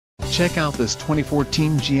Check out this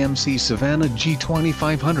 2014 GMC Savana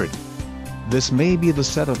G2500. This may be the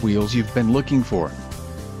set of wheels you've been looking for.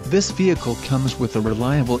 This vehicle comes with a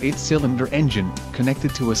reliable 8-cylinder engine,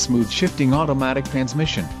 connected to a smooth shifting automatic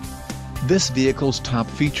transmission. This vehicle's top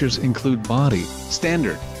features include body,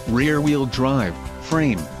 standard, rear-wheel drive,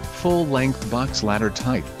 frame, full-length box ladder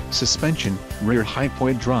type, suspension, rear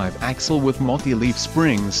high-point drive axle with multi-leaf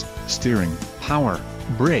springs, steering, power,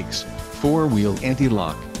 brakes, 4-wheel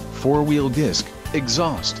anti-lock, 4-wheel disc,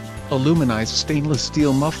 exhaust, aluminized stainless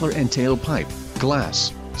steel muffler and tailpipe,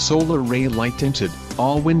 glass, solar ray light tinted,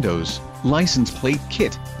 all windows, license plate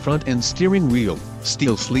kit, front and steering wheel,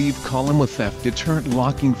 steel sleeve column with theft deterrent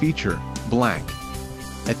locking feature, black.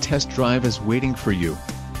 A test drive is waiting for you.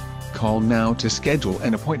 Call now to schedule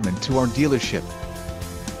an appointment to our dealership.